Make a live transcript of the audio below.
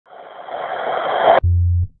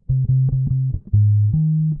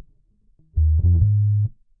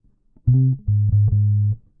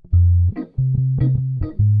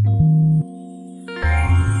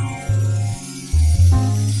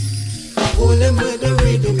them with the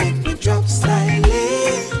rhythm, make me drop slightly.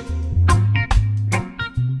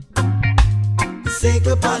 Shake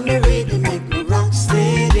up on the rhythm, make me rock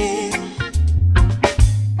steady.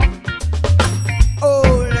 All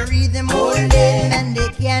the rhythm holding and they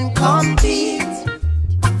can compete.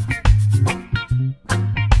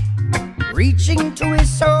 Reaching to his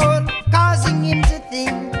soul, causing him to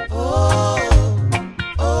think, Oh,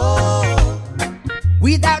 oh.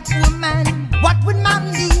 without woman, what would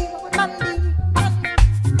man be?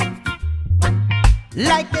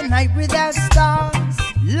 Like a night without stars,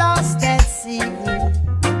 lost at sea.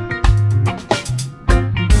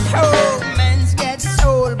 Oh, man's got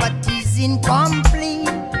soul, but he's incomplete.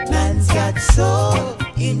 Man's got soul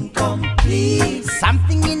incomplete.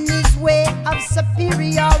 Something in his way of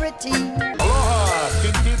superiority. Aloha,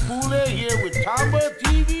 Tintin Pule here with Tamba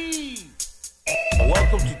TV.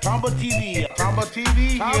 Welcome to Tamba TV. Tamba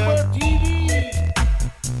TV. Tamba TV.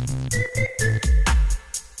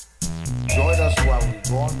 Join us while we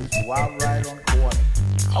go on this wild ride on Kauai.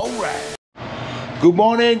 All right. Good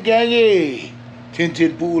morning, gangy.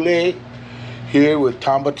 Tintin Pule here with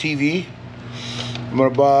Tamba TV.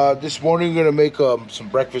 This morning I'm gonna make some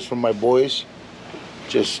breakfast for my boys,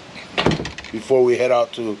 just before we head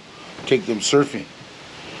out to take them surfing.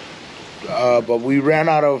 But we ran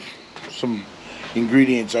out of some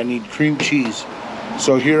ingredients. I need cream cheese,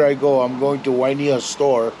 so here I go. I'm going to Wainiha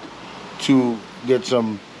store to get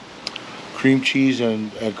some cream cheese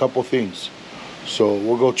and a couple things. So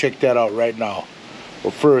we'll go check that out right now.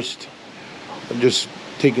 But first, I'm just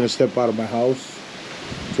taking a step out of my house.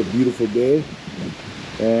 It's a beautiful day.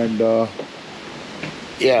 And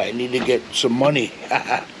yeah, I need to get some money.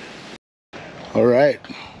 All right,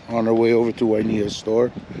 on our way over to Wainiha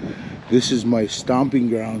store. This is my stomping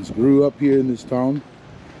grounds. Grew up here in this town.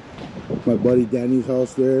 My buddy Danny's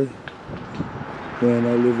house there. And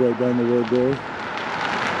I live right down the road there.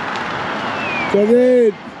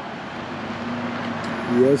 David!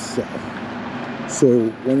 Yes, sir. So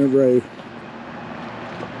whenever I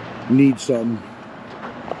need something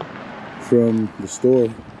from the store,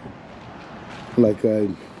 like I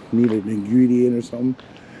need an ingredient or something,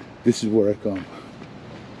 this is where I come.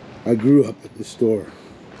 I grew up at the store,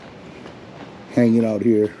 hanging out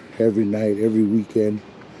here every night, every weekend.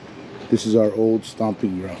 This is our old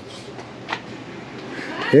stomping grounds.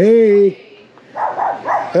 Hey!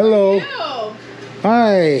 Hello! Hello.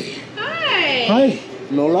 Hi! Hi. Hi,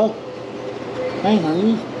 Lola. Hi,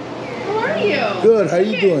 honey. How are you? Good, how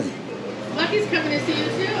you doing? Lucky's coming to see you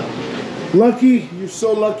too. Lucky, you're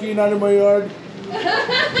so lucky you're not in my yard.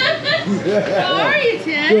 How are you,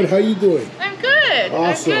 Tim? Good, how you doing? I'm good.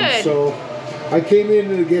 Awesome. I'm good. So I came in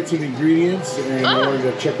to get some ingredients and I wanted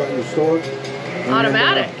to check out your store. And,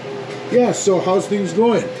 Automatic. Yeah, so how's things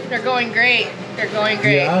going? They're going great. They're going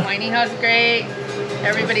great. Yeah? Wainiha's great.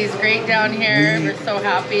 Everybody's great down here. We're so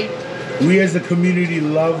happy. We as a community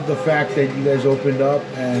love the fact that you guys opened up,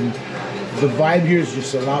 and the vibe here is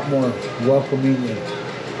just a lot more welcoming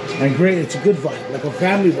and great. It's a good vibe, like a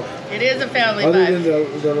family vibe. It is a family Other vibe.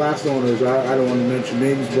 than the last owners, I don't want to mention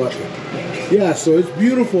names, but yeah, so it's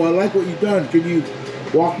beautiful. I like what you've done. Can you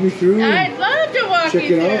walk me through? I'd love to walk you check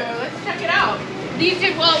through. it out? Let's check it out.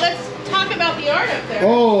 Well, let's talk about the art up there.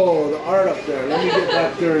 Oh, the art up there. Let me get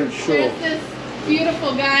back there and show. There's this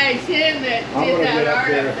beautiful guy, Tim, that did that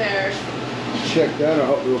art up there. Check that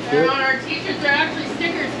out real And quick. on our t-shirts, there are actually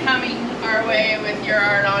stickers coming our way with your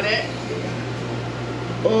art on it.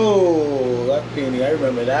 Oh, that painting. I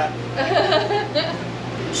remember that.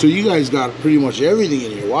 So you guys got pretty much everything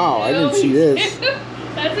in here. Wow, I didn't see this.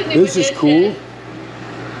 That's a new This is addition. cool.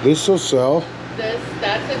 This will sell.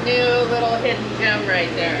 That's a new little hidden gem right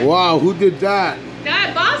there. Wow, who did that?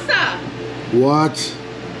 That Basa. What?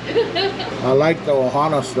 I like the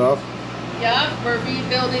Ohana stuff. Yep, we're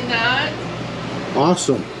rebuilding that.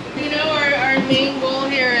 Awesome. You know, our main goal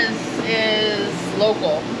here is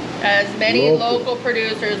local. As many local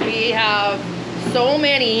producers, we have so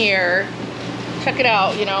many here. Check it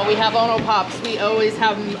out, you know, we have Ono Pops. We always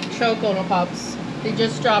have choke Ono Pops. They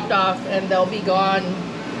just dropped off and they'll be gone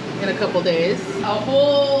in a couple days. A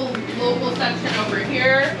whole local section over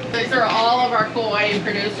here. These are all of our Kauai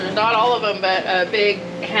producers. Not all of them, but a big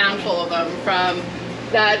handful of them. From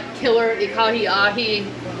that killer Ikahi Ahi,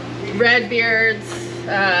 Redbeards,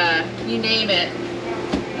 you name it.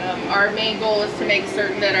 Our main goal is to make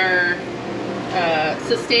certain that our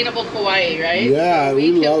sustainable Kauai, right? Yeah, so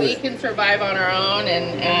we love we it. can survive on our own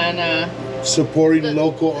and Supporting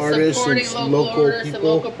local artists supporting and local artists people. and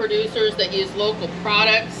local producers that use local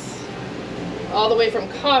products, all the way from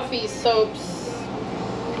coffee, soaps,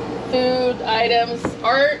 food items,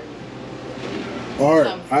 art. Art.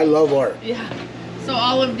 I love art. Yeah. So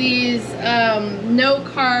all of these note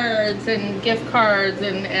cards and gift cards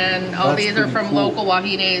and all these are from local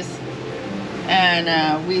Wahines. And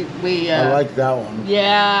I like that one.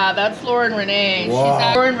 Yeah, that's Lauren Renee. Wow.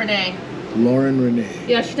 She's Lauren Renee. Lauren Renee.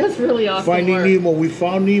 Yeah, she does really awesome Finding work. Nemo. We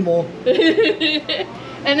found Nemo.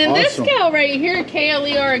 And then this gal right here,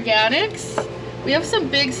 KLE Organics. We have some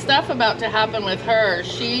big stuff about to happen with her.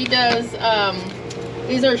 She does,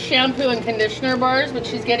 these are shampoo and conditioner bars, but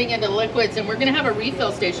she's getting into liquids, and we're gonna have a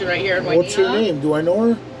refill station right here in Wainiha. What's her name? Do I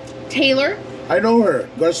know her? Taylor. I know her.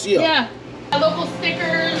 Garcia. Yeah. Local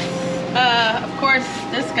stickers. Of course,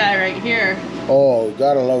 this guy right here. Oh,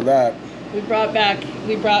 gotta love that. We brought back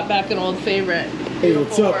an old favorite. Hey,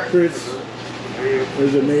 what's up, Chris?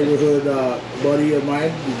 There's a neighborhood buddy of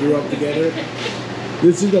mine. We grew up together.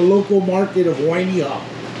 This is the local market of Wainiha.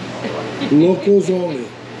 Locals only.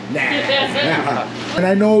 Nah. And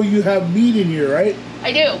I know you have meat in here, right?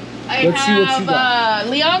 I do. Let's see what you got.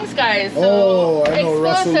 Leong's guys. So oh, I know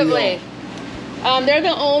exclusively. Russell Leong. They're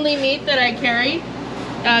the only meat that I carry.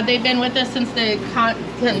 They've been with us since the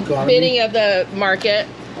beginning of the market.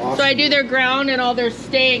 Awesome. So I do their ground and all their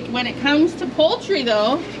steak. When it comes to poultry,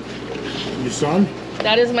 though, your son?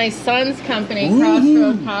 That is my son's company,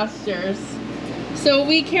 Crossroad Pastures. So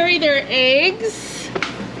we carry their eggs.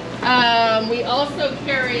 We also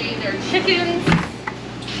carry their chickens.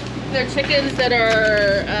 Their chickens that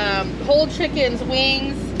are whole chickens,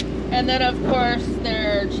 wings, and then of course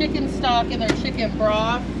their chicken stock and their chicken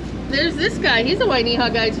broth. There's this guy. He's a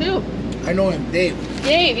Wainiha guy too. I know him, Dave.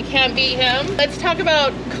 Dave, you can't beat him. Let's talk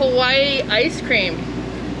about Kauai ice cream.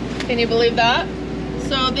 Can you believe that?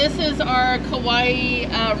 So this is our Kauai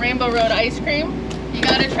Rainbow Road ice cream. You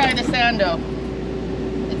gotta try the sando.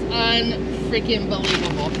 It's unfreaking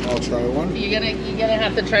believable. I'll try one. You're gonna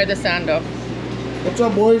have to try the sando. What's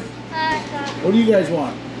up, boys? What do you guys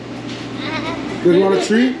want? You guys want a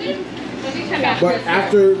treat? But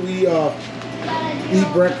after we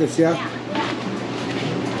eat breakfast, yeah?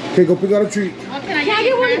 Okay, go pick out a treat. What can I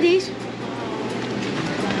get one of these?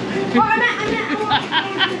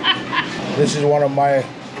 This is one of my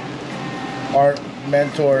art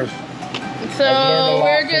mentors. So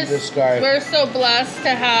we're so blessed to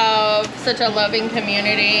have such a loving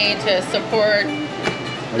community to support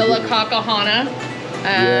the Kauai Ohana.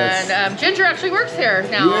 And Ginger actually works here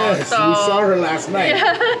now. Yes, so. we saw her last night.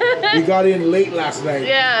 Yeah. We got in late last night.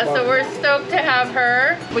 Yeah, so we're stoked to have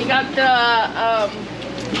her. We got the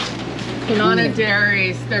Punana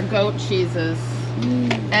Dairies, their goat cheeses.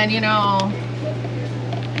 And you know,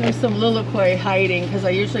 there's some lilikoi hiding because I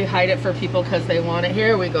usually hide it for people because they want it.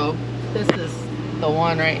 Here we go. This is the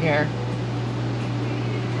one right here.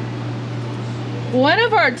 One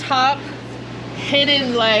of our top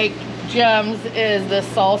hidden gems is the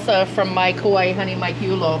salsa from my Kauai Honey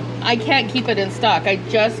Maikiulo. I can't keep it in stock. I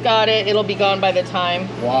just got it. It'll be gone by the time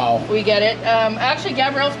we get it. Actually,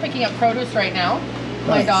 Gabrielle's picking up produce right now. Nice.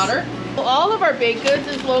 My daughter. All of our baked goods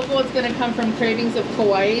is local. It's going to come from Cravings of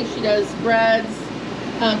Kauai. She does breads,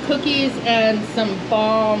 cookies, and some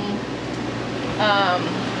bomb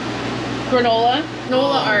granola.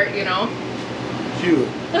 Granola art, you know. Cute.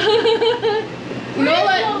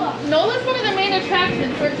 Nola's one of the main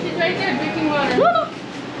attractions. She's right there drinking water.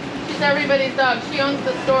 She's everybody's dog. She owns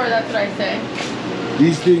the store, that's what I say.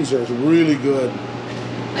 These things are really good.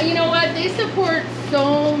 You know what? They support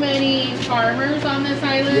so many farmers on this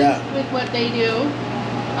island with what they do.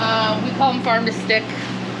 We call them farm to stick.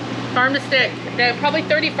 Farm to stick. There are probably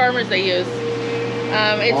 30 farmers they use.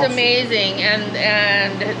 It's awesome. Amazing.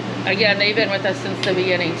 And again, they've been with us since the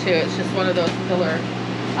beginning too. It's just one of those pillar.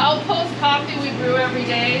 Outpost coffee we brew every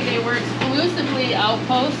day. They were exclusively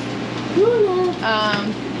Outpost.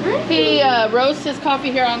 He roasts his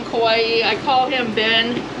coffee here on Kauai. I call him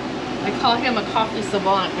Ben. I call him a coffee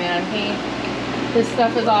savant, man. His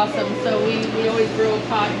stuff is awesome. So we always brew a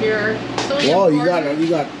pot here. Wow, you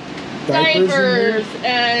got diapers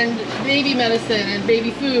and baby medicine and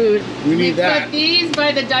baby food. We put these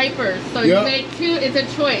by the diapers. So you make two. It's a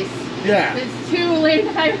choice. Yeah. It's 2 late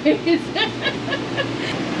highways.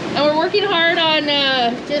 And we're working hard on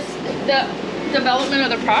just the development of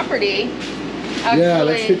the property. Actually, yeah,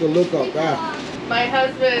 let's take a look at that. My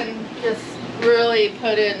husband just really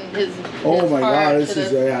put in his oh my God,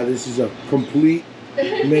 this is a complete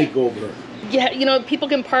makeover. Yeah, you know, people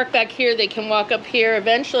can park back here, they can walk up here.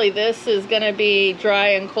 Eventually this is going to be dry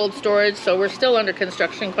and cold storage, so we're still under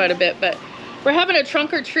construction quite a bit, but we're having a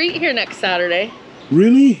trunk or treat here next Saturday.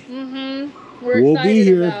 Really? Mm-hmm. We'll excited be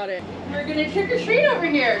here. About it. We're going to trick or treat over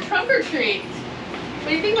here, trunk or treat. What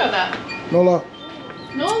do you think about that? Nola.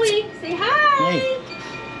 Noli, say hi. Hey.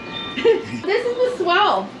 This is the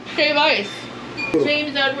Swell Shave Ice.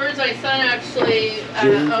 James Edwards, my son, actually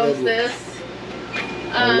owns this.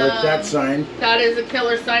 I like that sign. That is a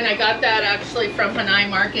killer sign. I got that actually from Kauai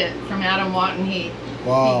Market from Adam Wattenheat.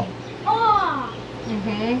 Wow. Oh.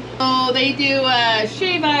 So they do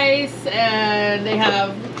shave ice, and they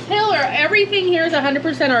have killer. Everything here is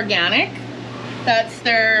 100% organic. That's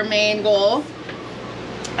their main goal.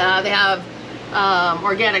 They have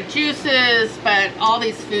organic juices, but all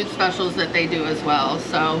these food specials that they do as well.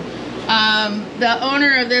 So the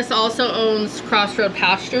owner of this also owns Crossroad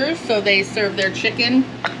Pastures, so they serve their chicken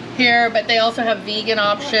here, but they also have vegan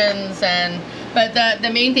options. And but the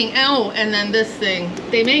main thing, oh, and then this thing,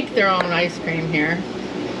 they make their own ice cream here.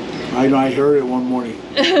 I know, I heard it one morning.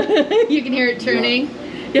 You can hear it turning.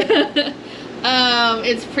 Yeah.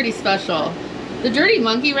 It's pretty special. The Dirty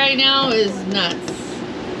Monkey right now is nuts.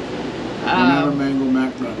 Banana mango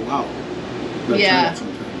macaroni. Wow. Yeah,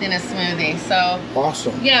 in a smoothie. So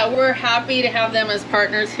awesome. Yeah, we're happy to have them as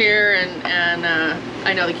partners here, and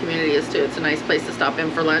I know the community is too. It's a nice place to stop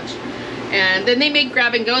in for lunch. And then they make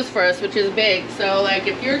grab and goes for us, which is big. So like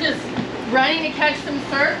if you're just running to catch some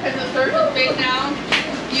surf, because the surf is big now,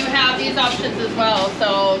 you have these options as well.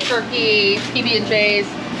 So turkey, PB&Js,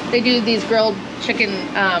 they do these grilled chicken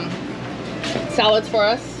salads for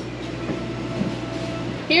us.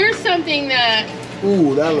 Here's something that...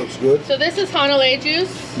 Ooh, that looks good. So this is Hanalei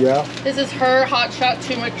juice. Yeah. This is her hot shot,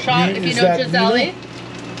 turmeric shot, if you know Giselle.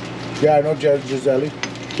 Yeah, I know Giselle.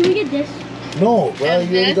 Can we get this? No, well, And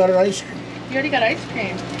you already this? got an ice cream. You already got ice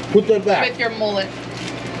cream. Put that back. With your mullet.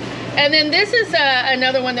 And then this is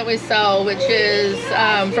another one that we sell, which is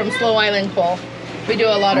from Slow Island Coal. We do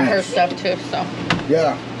a lot of her stuff too, so.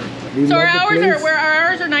 Yeah. So our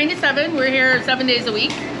hours are 9 to 7. We're here 7 days a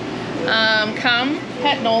week. Come,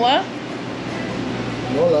 pet Nola.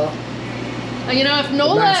 Nola. You know, if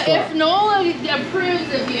Nola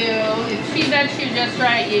approves of you, if she vets you just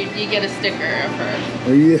right, you get a sticker of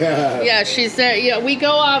her. Yeah. Yeah, she's there. Yeah, we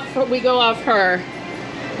go off her.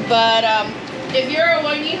 But if you're a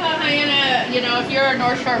Wainiha Hyena, you know, if you're a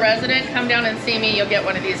North Shore resident, come down and see me. You'll get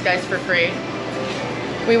one of these guys for free.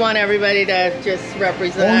 We want everybody to just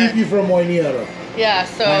represent. Only if you're from Wainiha. Yeah,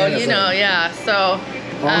 so you know, yeah, so.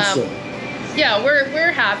 Awesome. Yeah,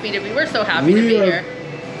 we're happy to be. We're so happy to be here.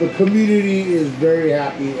 The community is very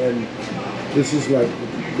happy, and this is like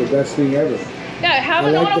the best thing ever. Yeah, have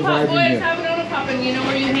an like Ono Pop, boys. here. Have an Ono Pop, and you know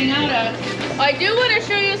where you hang out at. I do want to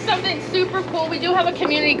show you something super cool. We do have a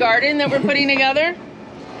community garden that we're putting together.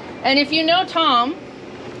 And if you know Tom,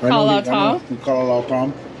 call out Tom. Call out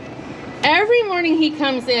Tom. Every morning he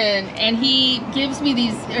comes in and he gives me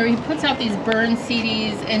these, or he puts out these burn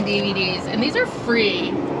CDs and DVDs, and these are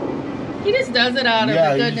free. He just does it out of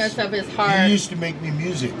the goodness of his heart. He used to make me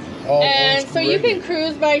music. And so you can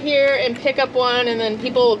cruise by here and pick up one, and then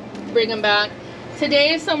people bring them back.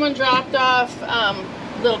 Today someone dropped off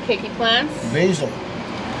little cakey plants. Basil.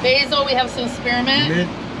 Basil, we have some spearmint. Mint.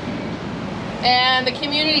 And the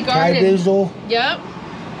community garden. Thai basil. Yep.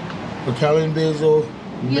 Italian basil.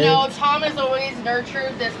 You know, Tom has always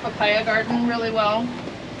nurtured this papaya garden really well.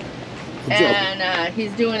 And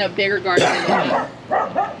he's doing a bigger garden than that.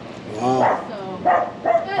 Wow.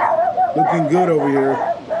 So, looking good over here.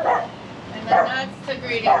 and then that's the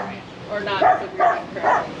greeting, or not the greeting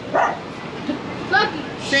currently. Lucky.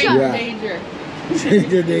 Stranger danger.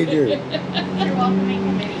 Stranger danger. You're welcoming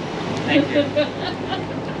committee. Thank you.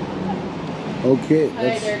 Okay.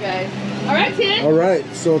 Hi there, guys. All right, Tin. All right.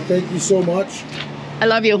 So thank you so much. I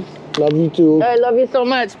love you. Love you too. I love you so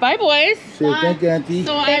much. Bye, boys. Thank you, Auntie.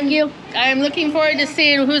 So I'm looking forward to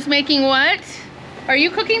seeing who's making what. Are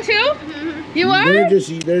you cooking too? Mm-hmm. You are? They're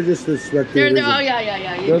just the spectators. Oh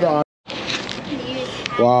yeah.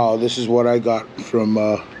 Wow, this is what I got from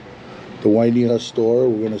the Wainiha store.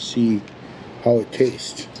 We're gonna see how it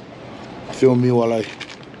tastes. Film me while I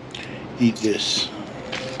eat this.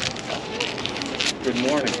 Good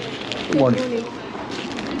morning. Good morning.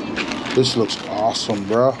 This looks awesome,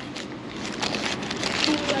 bro.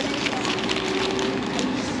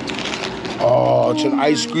 Oh, it's an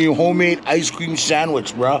ice cream, homemade ice cream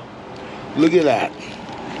sandwich, bro. Look at that.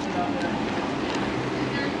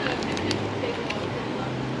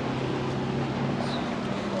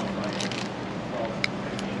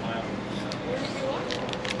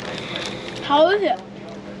 How is it?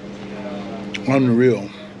 Unreal.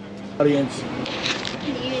 Audience.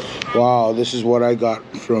 Wow, this is what I got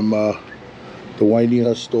from the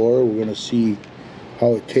Wainiha store. We're gonna see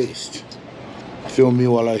how it tastes. Film me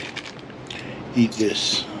while I eat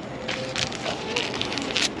this.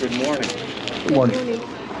 Good morning. Good morning.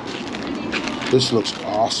 This looks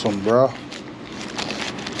awesome, bro.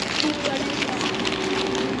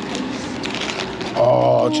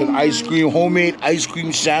 Oh, it's an ice cream, homemade ice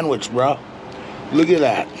cream sandwich, bro. Look at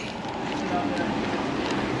that.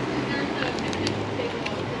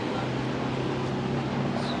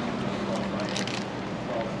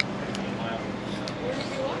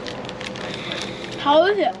 How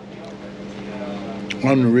is it?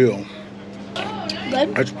 Unreal.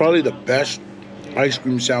 Good? That's probably the best ice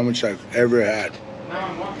cream sandwich I've ever had.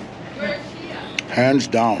 Hands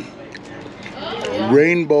down.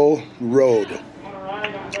 Rainbow Road.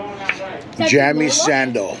 Jammy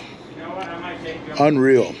Sandal.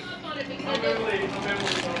 Unreal.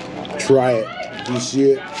 Try it. If you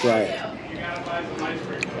see it, try it.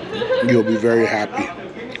 You'll be very happy.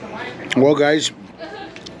 Well, guys,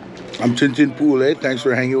 I'm Tintin Pule. Thanks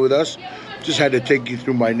for hanging with us. Just had to take you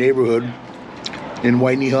through my neighborhood in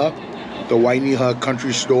Wainiha, the Wainiha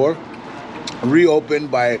Country Store, reopened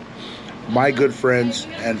by my good friends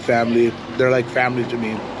and family. They're like family to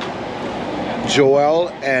me.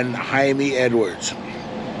 Joelle and Jaime Edwards.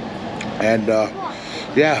 And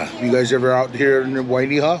yeah, if you guys ever out here in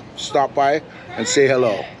Wainiha, stop by and say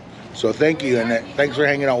hello. So thank you, and thanks for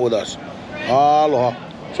hanging out with us. Aloha.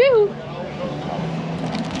 Choo!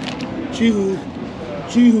 Chee-hoo.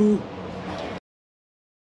 Chee-hoo.